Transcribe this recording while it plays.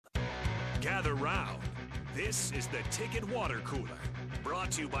Gather round. This is the Ticket Water Cooler,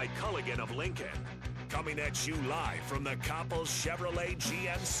 brought to you by Culligan of Lincoln. Coming at you live from the Coppels Chevrolet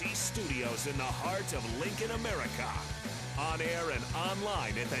GMC studios in the heart of Lincoln, America. On air and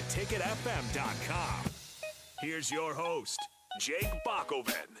online at theticketfm.com. Here's your host, Jake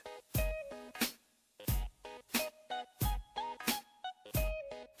Bakoven.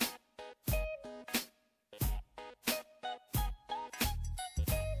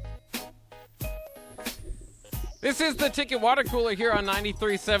 This is the Ticket Water Cooler here on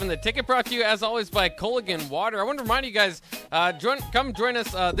 93.7 The Ticket, brought to you as always by Culligan Water. I want to remind you guys, come join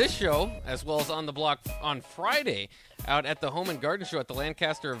us this show, as well as on the block on Friday, out at the Home and Garden Show at the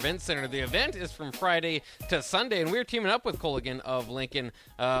Lancaster Event Center. The event is from Friday to Sunday, and we're teaming up with Culligan of Lincoln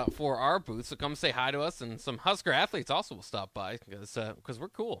for our booth. So come say hi to us, and some Husker athletes also will stop by because we're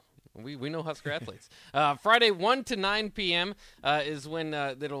cool. We know Husker athletes. Friday 1 to 9 p.m. Is when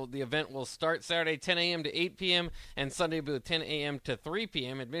the event will start. Saturday 10 a.m. to 8 p.m. and Sunday will be 10 a.m. to 3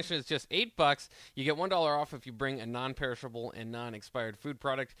 p.m. Admission is just $8. You get $1 off if you bring a non-perishable and non-expired food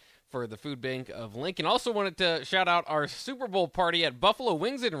product for the Food Bank of Lincoln. Also wanted to shout out our Super Bowl party at Buffalo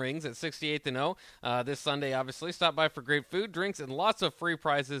Wings and Rings at 68th and O this Sunday, obviously. Stop by for great food, drinks, and lots of free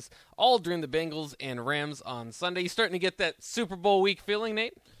prizes, all during the Bengals and Rams on Sunday. You starting to get that Super Bowl week feeling,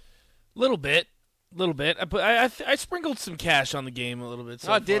 Nate? Little bit. I sprinkled some cash on the game a little bit.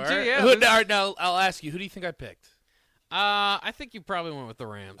 So did far. you? Yeah. Now I'll ask you. Who do you think I picked? I think you probably went with the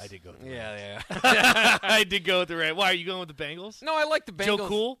Rams. I did go with the Rams. Yeah. I did go with the Rams. Why, are you going with the Bengals? No, I like the Bengals. Joe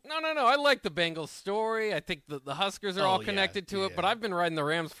Cool? No. I like the Bengals story. I think the Huskers are all connected to it, but I've been riding the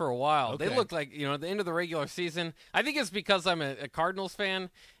Rams for a while. Okay. They look like, at the end of the regular season. I think it's because I'm a Cardinals fan,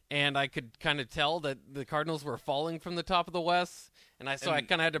 and I could kind of tell that the Cardinals were falling from the top of the West. So I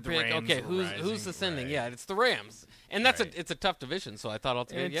kind of had to pick, okay, who's ascending? Right. Yeah, it's the Rams. And it's a tough division, so I thought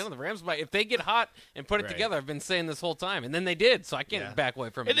ultimately, the Rams might, if they get hot and put it together, I've been saying this whole time, and then they did, so I can't back away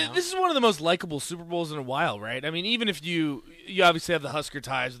from it now. This is one of the most likable Super Bowls in a while, right? I mean, even if you obviously have the Husker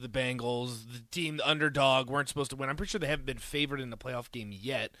ties with the Bengals, the team, the underdog, weren't supposed to win. I'm pretty sure they haven't been favored in the playoff game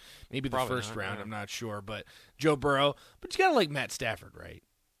yet. Maybe Probably the first not, round, yeah. I'm not sure. But Joe Burrow. But you got to like Matt Stafford, right?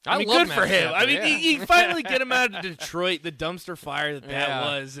 I mean, love good Matt for him. Stafford, I mean, you finally get him out of Detroit, the dumpster fire that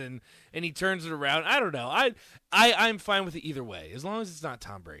was, and he turns it around. I don't know. I'm fine with it either way, as long as it's not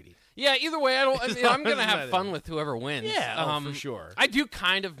Tom Brady. Yeah, either way, I'm going to have fun with whoever wins. Yeah, for sure. I do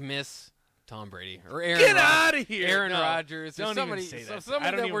kind of miss Tom Brady or Aaron. Get out of here, Aaron Rodgers, or don't somebody, even say that.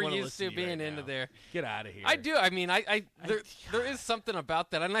 somebody that we're wanna used to listen you being right into now. there. Get out of here. I do. I mean, there is something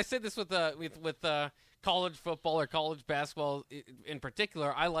about that, and I say this with college football or college basketball in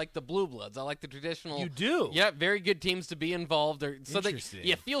particular. I like the blue bloods. I like the traditional. You do? Yeah, very good teams to be involved, so that Interesting.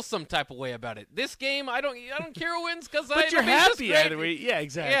 you feel some type of way about it. This game, I don't care who wins because But you're happy either way. Yeah,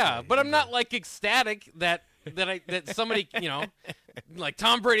 exactly. Yeah, but I'm not like ecstatic that somebody like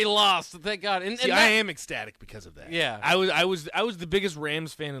Tom Brady lost. Thank God. And I am ecstatic because of that. Yeah. I was the biggest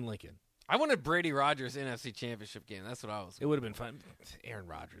Rams fan in Lincoln. I wanted Brady Rodgers NFC Championship game. That's what I was. It would have been fun. Aaron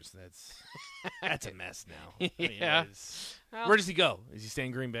Rodgers, that's a mess now. I mean, Yeah. Where does he go? Is he staying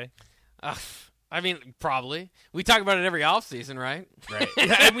in Green Bay? I mean, probably. We talk about it every offseason, right? Right.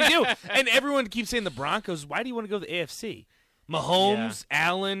 And we do. And everyone keeps saying the Broncos. Why do you want to go to the AFC? Mahomes,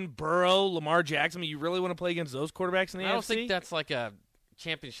 Allen, Burrow, Lamar Jackson. I mean, you really want to play against those quarterbacks in the AFC? I don't think that's like a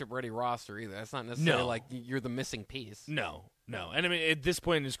championship-ready roster either. That's not necessarily like you're the missing piece. No. And I mean, at this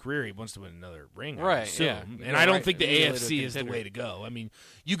point in his career, he wants to win another ring. I Right, assume. yeah. And I don't think the AFC is the way to go. I mean,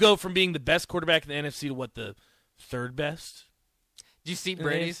 you go from being the best quarterback in the NFC to the third best? Did you see the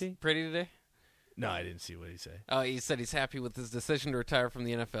Brady AFC? today? No, I didn't see what he said. Oh, he said he's happy with his decision to retire from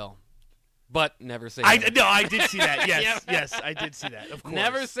the NFL. But never say I never. did see that. Yes, I did see that. Of course.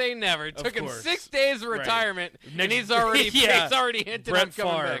 Never say never. It took him course. 6 days of retirement, and he's already he's already hinted Brett on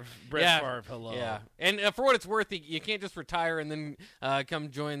coming Favre. back. Brett Favre, hello. Yeah, and for what it's worth, you can't just retire and then come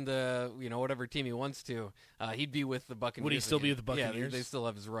join the whatever team he wants to. He'd be with the Buccaneers. Would he still again. be with the Buccaneers? Yeah, they still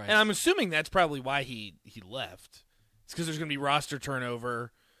have his rights. And I'm assuming that's probably why he left. It's because there's going to be roster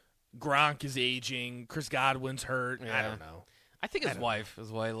turnover. Gronk is aging. Chris Godwin's hurt. Yeah. I don't know. I think his wife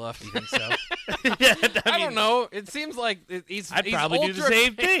is why he left. You think so? I don't know. It seems like he's probably ultra, do the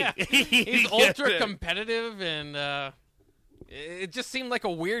same thing. Yeah, he's ultra competitive, and it just seemed like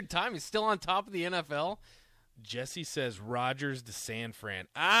a weird time. He's still on top of the NFL. Jesse says Rodgers to San Fran.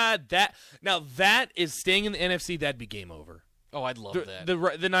 That is staying in the NFC. That'd be game over. Oh, I'd love that.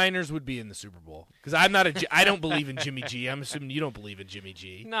 The Niners would be in the Super Bowl because I don't believe in Jimmy G. I'm assuming you don't believe in Jimmy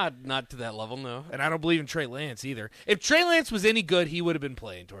G. Not to that level, no. And I don't believe in Trey Lance either. If Trey Lance was any good, he would have been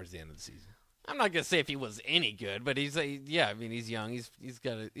playing towards the end of the season. I'm not gonna say if he was any good, but he's yeah. I mean, he's young. He's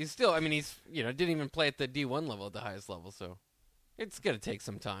still. I mean, he's didn't even play at the D1 level at the highest level, so it's gonna take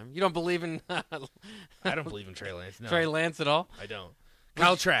some time. You don't believe in? I don't believe in Trey Lance. No. Trey Lance at all? I don't.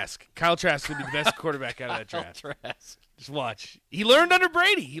 Kyle Trask. Kyle Trask would be the best quarterback out of that draft. Trask. Just watch. He learned under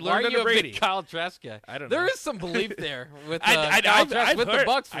Brady. He learned Why are under you a Brady. big Kyle Trask guy? I don't know. There is some belief there with I've Kyle Trask with heard. the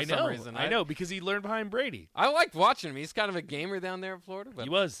Bucks for I know. some reason. I know because he learned behind Brady. I liked watching him. He's kind of a gamer down there in Florida. But He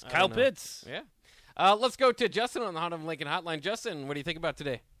was. I Kyle don't know. Pitts. Yeah. Let's go to Justin on the Honda of Lincoln Hotline. Justin, what do you think about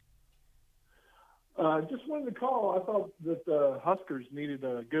today? Just wanted to call. I thought that the Huskers needed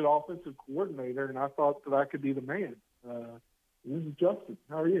a good offensive coordinator, and I thought that I could be the man. This is Justin.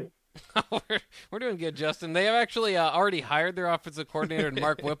 How are you? We're doing good, Justin. They have actually already hired their offensive coordinator,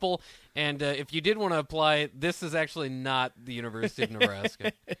 Mark Whipple. And if you did want to apply, this is actually not the University of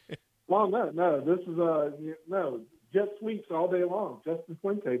Nebraska. Well, no. This is no jet sweeps all day long. Justin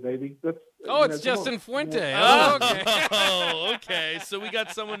Fuente, baby. It's Justin Fuente. Oh, Okay. okay. So we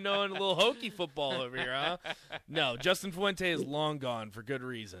got someone knowing a little hokey football over here, huh? No, Justin Fuente is long gone for good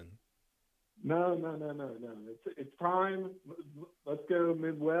reason. No. It's time. Let's go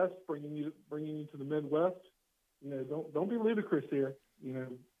Midwest. Bringing you to the Midwest. Don't be ludicrous here.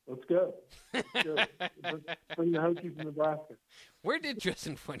 Let's go. Bring the Hokies to Nebraska. Where did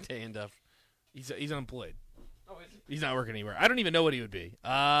Justin Fuente end up? He's unemployed. Oh, is he? He's not working anywhere. I don't even know what he would be.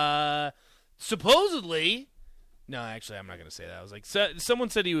 Supposedly. No, actually, I'm not going to say that. I was like, someone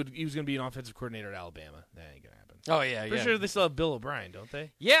said he was going to be an offensive coordinator at Alabama. That ain't going to happen. Oh, yeah, Pretty sure they still have Bill O'Brien, don't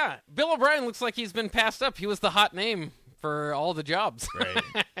they? Yeah, Bill O'Brien looks like he's been passed up. He was the hot name for all the jobs.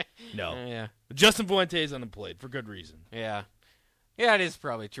 Right. No. Yeah. Justin Fuente is unemployed for good reason. Yeah. Yeah, it is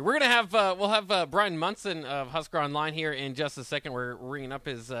probably true. We're gonna have we'll have Brian Munson of Husker Online here in just a second. We're ringing up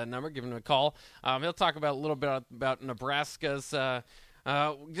his number, giving him a call. He'll talk about a little bit about Nebraska's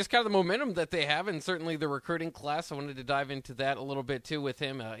just kind of the momentum that they have, and certainly the recruiting class. I wanted to dive into that a little bit too with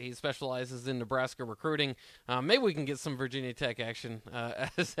him. He specializes in Nebraska recruiting. Maybe we can get some Virginia Tech action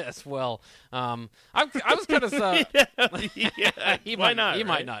as well. I was kind of he Why might not? he right?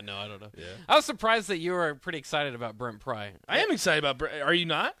 might not know. I don't know. Yeah. I was surprised that you were pretty excited about Brent Pry. I am excited about. Are you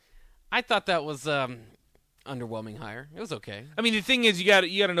not? I thought that was underwhelming hire. It was okay. I mean, the thing is, you got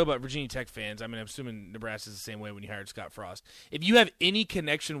to know about Virginia Tech fans. I mean, I'm assuming Nebraska's the same way when you hired Scott Frost. If you have any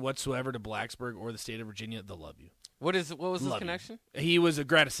connection whatsoever to Blacksburg or the state of Virginia, they'll love you. What was his Love connection? You. He was a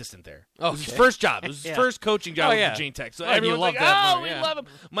grad assistant there. Oh, It was his first job. It was his Yeah. first coaching job Oh, at yeah. Virginia Tech. So Oh, and you everyone's love like, that oh, more, we yeah. love him.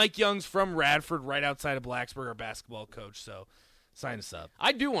 Mike Young's from Radford, right outside of Blacksburg, our basketball coach. So sign us up.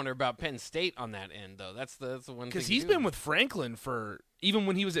 I do wonder about Penn State on that end, though. That's the one thing. Because he's been with Franklin for even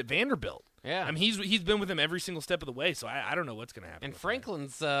when he was at Vanderbilt. Yeah. I mean, he's been with him every single step of the way, so I don't know what's going to happen. And with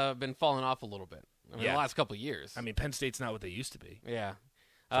Franklin's been falling off a little bit. The last couple of years. that. I mean, Penn State's not what they used to be. Yeah.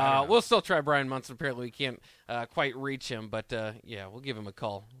 I don't know. We'll still try Brian Munson. Apparently, we can't quite reach him, but yeah, we'll give him a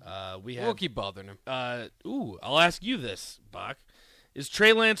call. We'll keep bothering him. I'll ask you this, Bach. Is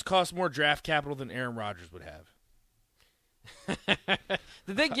Trey Lance cost more draft capital than Aaron Rodgers would have?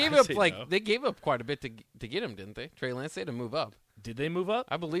 They gave I up say no. they gave up quite a bit to get him, didn't they? Trey Lance, they had to move up. Did they move up?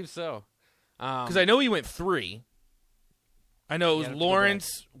 I believe so. Because I know he went 3. I know it was Yeah, let's go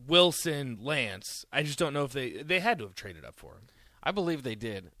Lawrence, Wilson, Lance. I just don't know if they had to have traded up for him. I believe they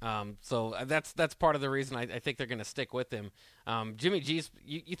did. So that's part of the reason I think they're going to stick with him. Jimmy G's.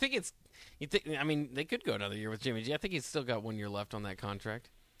 You think it's? I mean, they could go another year with Jimmy G. I think he's still got 1 year left on that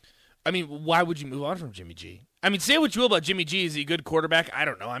contract. I mean, why would you move on from Jimmy G? I mean, say what you will about Jimmy G. Is he a good quarterback? I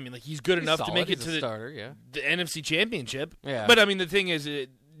don't know. I mean, like he's good enough to solid. make it He's to a the starter. Yeah. the NFC Championship. Yeah. But I mean, the thing is,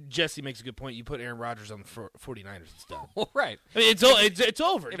 Jesse makes a good point. You put Aaron Rodgers on the 49ers, it's done. Well, right. I mean, it's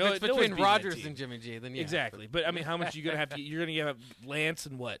over. If No, it's no one's between beating that Rodgers team. and Jimmy G, then yeah. Exactly. But I mean, how much are you gonna have to? You're gonna have Lance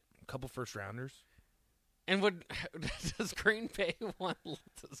and what? A couple first rounders. And does Green Bay want Lance?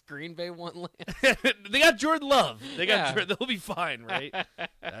 They got Jordan Love. Yeah. They'll be fine, right?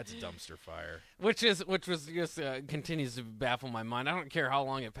 That's a dumpster fire. Which was just continues to baffle my mind. I don't care how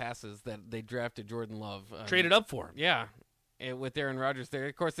long it passes that they drafted Jordan Love. Traded up for him. Yeah. With Aaron Rodgers there.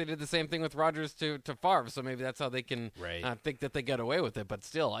 Of course, they did the same thing with Rodgers to Favre, so maybe that's how they can Right. think that they got away with it. But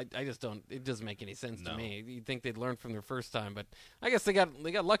still, I just don't. It doesn't make any sense to No. me. You'd think they'd learn from their first time, but I guess they got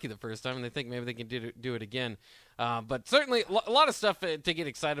lucky the first time, and they think maybe they can do it again. But certainly, a lot of stuff to get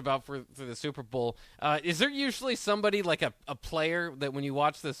excited about for the Super Bowl. Is there usually somebody like a player that when you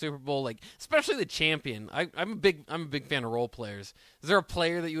watch the Super Bowl, like especially the champion? I'm a big fan of role players. Is there a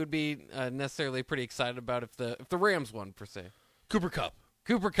player that you would be necessarily pretty excited about if the Rams won per se? Cooper Kupp.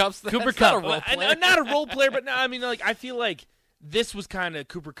 Cooper Kupp's Cooper Kupp. Kupp. Not a role player. Not a role player, but no, I mean, like I feel like this was kind of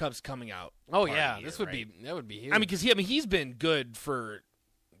Cooper Kupp's coming out. Oh party yeah, here, this would right? be huge. I mean, because he's been good for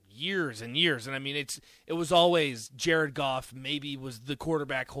years and years. And I mean, it was always Jared Goff maybe was the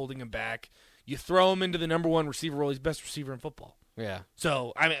quarterback holding him back. You throw him into the number one receiver role, he's the best receiver in football. Yeah.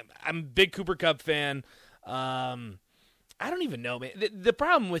 So I'm a big Cooper Kupp fan. I don't even know, man. The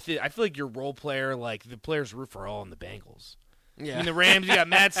problem with it, I feel like your role player, like the players root for all in the Bengals. Yeah. I mean, the Rams, you got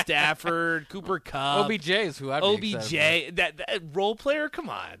Matt Stafford, Cooper Kupp. OBJ is who I'd be OBJ, excited that role player, come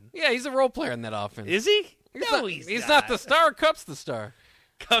on. for. Yeah, he's a role player in that offense. Is he? He's not the star. Kupp's the star.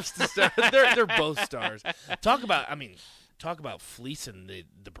 Kupp's the star. They're both stars. Talk about fleecing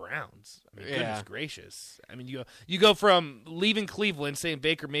the Browns. I mean, goodness gracious. I mean, you go from leaving Cleveland, saying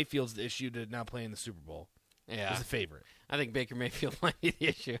Baker Mayfield's the issue, to now playing the Super Bowl. Yeah. As a favorite. I think Baker Mayfield might be the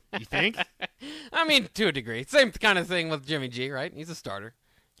issue. You think? I mean, to a degree. Same kind of thing with Jimmy G, right? He's a starter.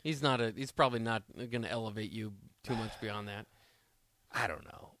 He's probably not going to elevate you too much beyond that. I don't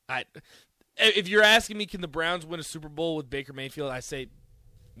know. If you're asking me, can the Browns win a Super Bowl with Baker Mayfield, I say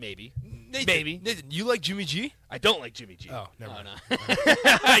maybe. Nathan, you like Jimmy G? I don't like Jimmy G. Oh, never mind. No.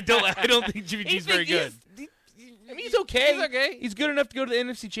 I don't think Jimmy G's very good. I mean, he's okay. He's okay. He's good enough to go to the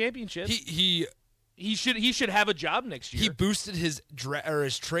NFC Championship. He should have a job next year. He boosted his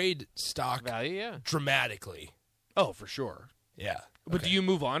trade stock Value, yeah. dramatically. Oh, for sure. Yeah. But do you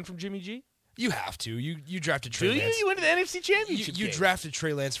move on from Jimmy G? You have to. You drafted Trey Do you? Lance. You went to the NFC Championship. You game. drafted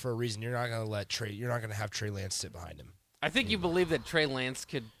Trey Lance for a reason. You're not going to You're not going to have Trey Lance sit behind him. I think you believe that Trey Lance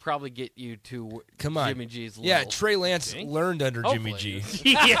could probably get you to Come on. Jimmy G's level. Yeah, Trey Lance Think? learned under Hopefully. Jimmy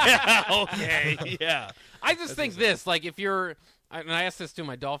G. Yeah. Okay. Yeah. I just think this, like, if you're, and I asked this to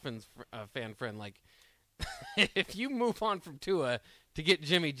my Dolphins fan friend, like, if you move on from Tua to get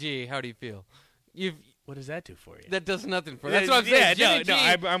Jimmy G, how do you feel? What does that do for you? That does nothing for you. That's what I'm saying. Yeah, Jimmy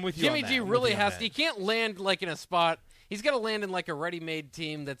G, I'm with you. Jimmy on G that. I'm really with you on has that. to. He can't land like in a spot. He's got to land in like a ready-made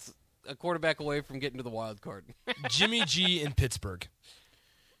team that's a quarterback away from getting to the wild card. Jimmy G in Pittsburgh.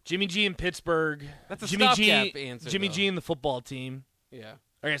 Jimmy G in Pittsburgh. That's a Jimmy stopgap G. answer, Jimmy though. G in the football team. Yeah.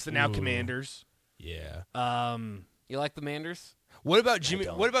 I guess the now Ooh. Commanders. Yeah. You like the Manders? What about Jimmy?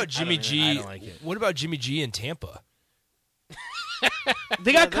 don't. What about Jimmy G? I don't like it. What about Jimmy G in Tampa?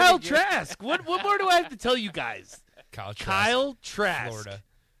 They got that'd Kyle be good. Trask. What more do I have to tell you guys? Kyle Trask. Kyle Trask. Florida.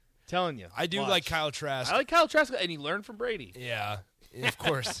 Telling you. I do Watch. like Kyle Trask. I like Kyle Trask, and he learned from Brady. Yeah, of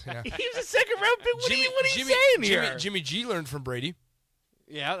course. Yeah. He was a second round pick. What are you Jimmy, saying here? Jimmy G learned from Brady.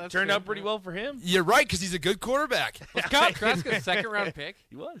 Yeah, that's Turned true. out pretty well for him. You're right, because he's a good quarterback. Was Kyle Trask a second-round pick?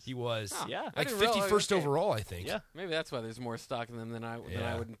 He was. He was. Yeah. I Like didn't realize- 51st okay. overall, I think. Yeah. Maybe that's why there's more stock in them than I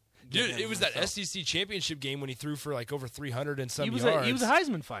Yeah. would. Dude, give it him was that myself. SEC championship game when he threw for like over 300 and some He was yards. a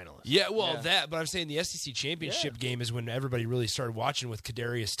Heisman finalist. Yeah, well, Yeah. that. But I'm saying the SEC championship game is when everybody really started watching with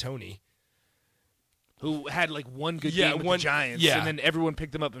Kadarius Toney. Who had like one good Yeah, game with one- the Giants, yeah. and then everyone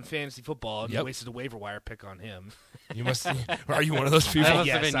picked him up in fantasy football and Yep. wasted a waiver wire pick on him. You must. Are you one of those people? That must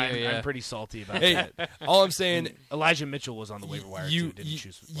have Yes, been you, yeah. I'm pretty salty about Hey, that. all I'm saying, Elijah Mitchell was on the waiver wire you too. Didn't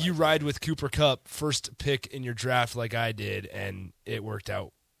choose. you ride with Cooper Kupp first pick in your draft like I did, and it worked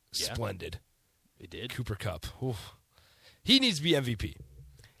out Yeah. splendid. It did. Cooper Kupp, oof. He needs to be MVP.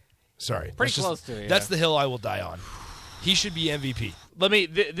 Sorry, Pretty that's just- close to it, yeah. That's the hill I will die on. He should be MVP. Let me.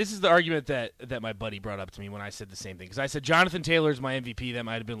 This is the argument that my buddy brought up to me when I said the same thing, because I said Jonathan Taylor's my MVP. That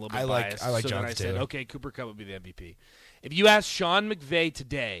might have been a little bit I like biased. Jonathan so then I Taylor. said, okay, Cooper Kupp would be the MVP. If you ask Sean McVay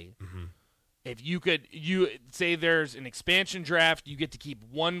today, Mm-hmm. if you say there's an expansion draft, you get to keep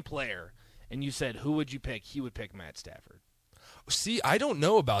one player, and you said who would you pick? He would pick Matt Stafford. See, I don't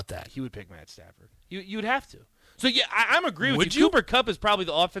know about that. He would pick Matt Stafford. You would have to. So yeah, I'm agree with Would you. you? Cooper Kupp is probably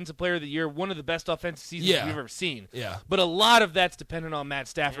the offensive player of the year, one of the best offensive seasons Yeah. we've ever seen. Yeah. But a lot of that's dependent on Matt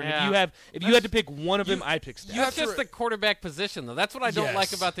Stafford. Yeah. If you had to pick one of them, I'd pick Stafford. you have That's just to- the quarterback position, though. That's what I don't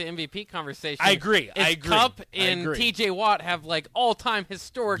like Yes. about the MVP conversation. I agree. Is I agree. Kupp I and agree. T.J. Watt have like all-time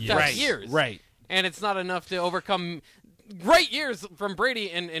historic type Right. years, Right. And it's not enough to overcome great years from Brady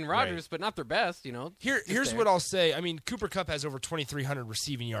and Rodgers, Right. but not their best. You know. Here's there. what I'll say. I mean, Cooper Kupp has over 2,300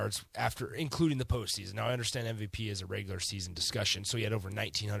 receiving yards after including the postseason. Now, I understand MVP is a regular season discussion, so he had over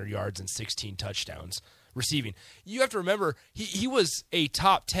 1,900 yards and 16 touchdowns receiving. You have to remember, he was a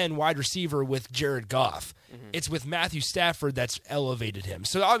top 10 wide receiver with Jared Goff. It's with Matthew Stafford that's elevated him.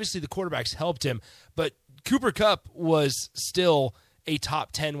 So obviously the quarterbacks helped him, but Cooper Kupp was still a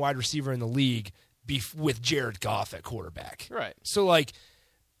top 10 wide receiver in the league with Jared Goff at quarterback. Right. So like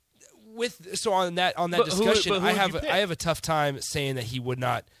on that But who discussion, would I you have pick? I have a tough time saying that he would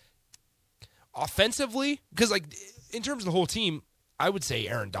not offensively, because like in terms of the whole team, I would say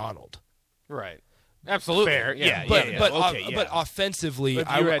Aaron Donald. Right. Absolutely. Fair. Yeah. But Okay, yeah. offensively, But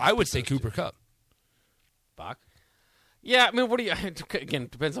if you had to I would pick say those two. Cooper Kupp. Bach? Yeah, I mean, what do you? Again,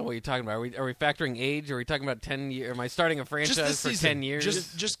 depends on what you're talking about. Are we factoring age? Are we talking about 10 years? Am I starting a franchise for 10 years?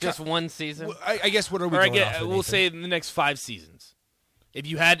 Just one season. I guess what are we? Or going off of, we'll Nathan? say in the next 5 seasons. If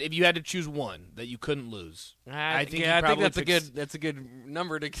you had to choose one that you couldn't lose, I think that's a good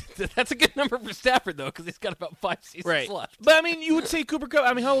number that's a good number for Stafford though, because he's got about 5 seasons left. But But I mean, you would say Cooper Kupp.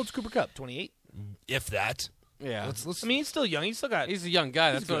 I mean, how old's Cooper Kupp? 28. If that. yeah, Let's I mean, he's still young. He's still got. he's a young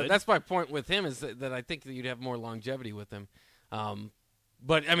guy. good. That's my point with him is that I think that you'd have more longevity with him.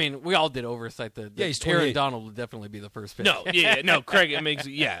 But I mean, we all did oversight. He's 28. Aaron Donald would definitely be the first pick. No, Craig. It makes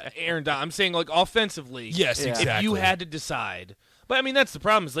Aaron Donald. I'm saying like offensively. Yes, Yeah. exactly. If you had to decide, but I mean that's the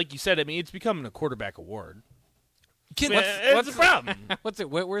problem. Is like you said. I mean, it's becoming a quarterback award. What's the problem? What's it,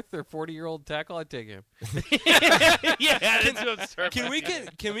 Whitworth, their 40-year-old tackle? I'd take him. Yeah, that's what's Can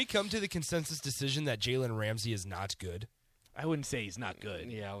we come to the consensus decision that Jalen Ramsey is not good? I wouldn't say he's not good.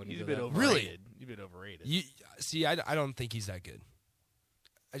 Yeah, I wouldn't He's a go bit that overrated. Really? He's a bit overrated. You see, I don't think he's that good.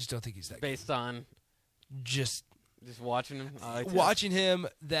 I just don't think he's that Based on good. Just watching him. I like that. watching him,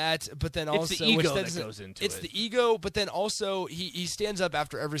 but then It's also the ego which that doesn't- goes into it's it. the ego, but then also he stands up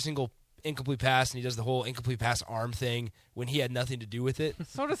after every single incomplete pass, and he does the whole incomplete pass arm thing when he had nothing to do with it.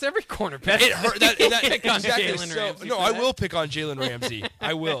 So does every cornerback. It hurt. You'll That pick on exactly. Jalen So, Ramsey no, for I that? will pick on Jalen Ramsey.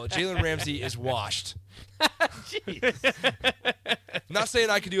 I will. Jalen Ramsey is washed. Not saying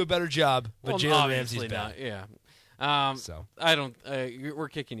I could do a better job, but Well, Jalen obviously Ramsey's bad. not. Yeah. So I don't. We're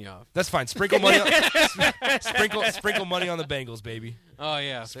kicking you off. that's fine. Sprinkle money. Sprinkle money on the Bengals, baby. Oh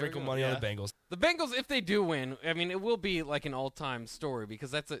yeah. Sprinkle money on the Bengals. The Bengals, if they do win, I mean, it will be like an all-time story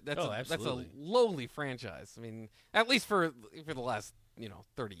because that's a absolutely. lowly franchise. I mean, at least for the last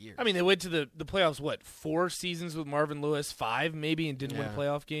 30 years. I mean, they went to the playoffs. What 4 seasons with Marvin Lewis? 5 maybe, and didn't win a Yeah.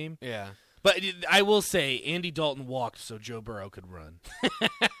 playoff game. yeah. But I will say, Andy Dalton walked so Joe Burrow could run.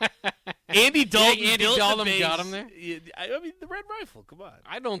 Andy Dalton, Andy built the Dalton base. got him there? Yeah, I mean, the Red Rifle. Come on.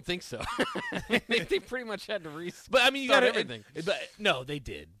 I don't think so. they pretty much had to restart. But I mean, you got everything. But no, they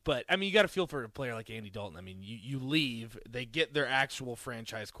did. But I mean, you got to feel for a player like Andy Dalton. I mean, you leave, they get their actual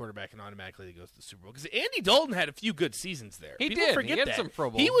franchise quarterback, and automatically they goes to the Super Bowl. Because Andy Dalton had a few good seasons there. He People did. Forget He had that. some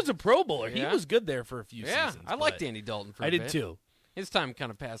Pro He Bowls. was a Pro Bowler. Yeah. He was good there for a few Yeah, seasons. I liked but Andy Dalton for a I did bit. too. His time kind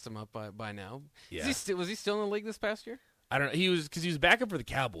of passed him up by now. Yeah. Was he still in the league this past year? I don't know. He was because he was backup for the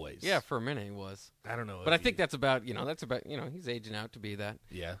Cowboys. Yeah, for a minute he was. I don't know. But I if think he- that's about he's aging out to be that.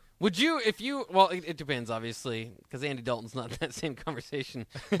 yeah. Would you, well, it depends, obviously, because Andy Dalton's not in that same conversation.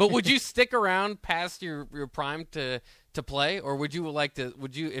 But would you stick around past your prime to play, or would you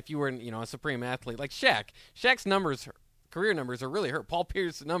if you were a supreme athlete like Shaq? Shaq's career numbers are really hurt. Paul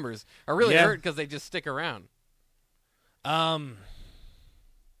Pierce's numbers are really Yeah. hurt because they just stick around.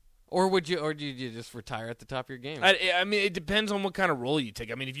 Or do you just retire at the top of your game? I mean, it depends on what kind of role you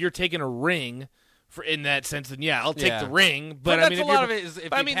take. I mean, if you're taking a ring, in that sense, then yeah, I'll take Yeah. the ring. But I that's mean, a if lot you're- of it is if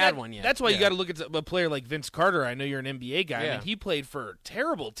but I you've mean, had one yet. That's why you Yeah. got to look at a player like Vince Carter. I know you're an NBA guy. I Yeah. mean, he played for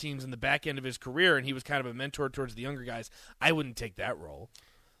terrible teams in the back end of his career, and he was kind of a mentor towards the younger guys. I wouldn't take that role.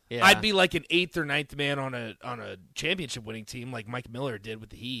 Yeah. I'd be like an 8th or 9th man on a championship winning team, like Mike Miller did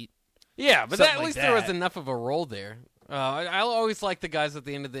with the Heat. Yeah, but Something at like least there was that. enough of a role there. I always like the guys at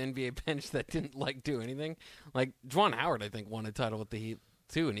the end of the NBA bench that didn't do anything. Like Juwan Howard, I think won a title with the Heat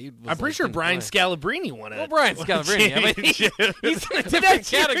too, and he. Was I'm pretty sure didn't Brian play. Scalabrine won it. Well, Brian Scalabrine, I mean, he's in a different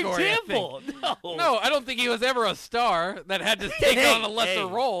That's your category. I think. example. No, I don't think he was ever a star that had to take on a lesser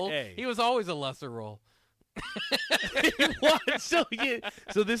role. hey. He was always a lesser role. What?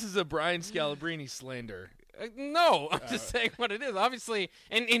 So this is a Brian Scalabrine slander. No, I'm just saying what it is. Obviously,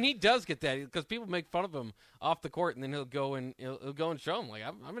 and he does get that because people make fun of him off the court, and then he'll go and show him like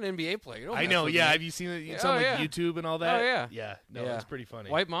I'm an NBA player. You don't I mess know. with Yeah, me. have you seen it? It's Oh, on yeah. YouTube and all that. Oh, yeah. Yeah. No, Yeah. it's pretty funny.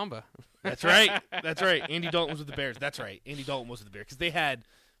 White Mamba. That's right. That's right. Andy Dalton was with the Bears. That's right. Andy Dalton was with the Bears because they had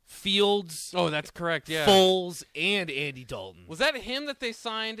Fields, Oh, that's correct. Yeah. Foles, and Andy Dalton. Was that him that they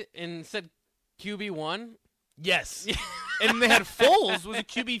signed and said QB1? Yes. And they had Foles was a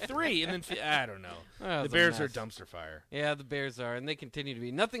QB3, and then I don't know. Oh, The it's a Bears are mess. dumpster fire. Yeah, the Bears are, and they continue to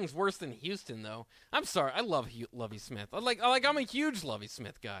be. Nothing's worse than Houston, though. I'm sorry, I love Lovie Smith. I'm a huge Lovie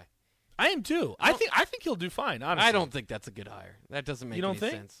Smith guy. I am too. I think he'll do fine. Honestly, I don't think that's a good hire. That doesn't make You don't any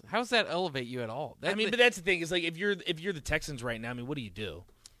think? sense. How does that elevate you at all? I mean, but that's the thing. Is like if you're the Texans right now. I mean, what do you do?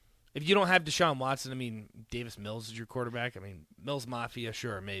 If you don't have Deshaun Watson, I mean, Davis Mills is your quarterback. I mean, Mills Mafia,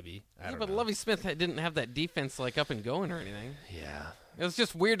 sure, maybe. I don't but know. Lovie Smith didn't have that defense up and going or anything. Yeah. It was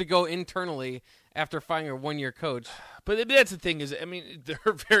just weird to go internally after firing a one-year coach. But that's the thing is, I mean,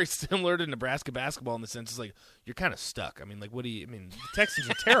 they're very similar to Nebraska basketball in the sense, it's like you're kind of stuck. I mean, like, the Texans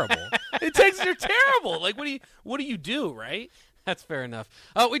are terrible. The Texans are terrible. Like, what do you do, right? That's fair enough.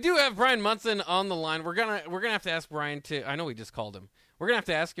 We do have Brian Munson on the line. We're gonna have to ask Brian to. I know we just called him. We're gonna have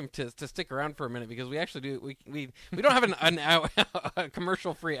to ask him to stick around for a minute because we actually do. We don't have an hour, a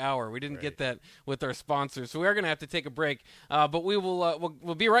commercial-free hour. We didn't get that with our sponsors, so we are gonna have to take a break. But we will.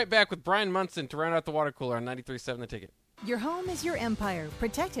 We'll be right back with Brian Munson to round out the water cooler on 93.7 The Ticket. Your home is your empire.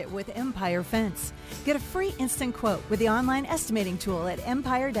 Protect it with Empire Fence. Get a free instant quote with the online estimating tool at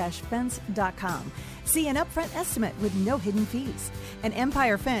empire-fence.com. See an upfront estimate with no hidden fees. An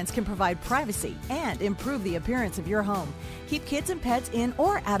Empire Fence can provide privacy and improve the appearance of your home. Keep kids and pets in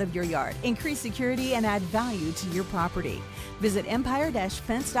or out of your yard. Increase security and add value to your property. Visit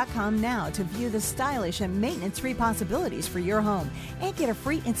empire-fence.com now to view the stylish and maintenance-free possibilities for your home and get a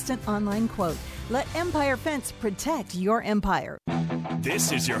free instant online quote. Let Empire Fence protect your empire.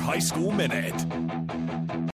 This is your High School Minute.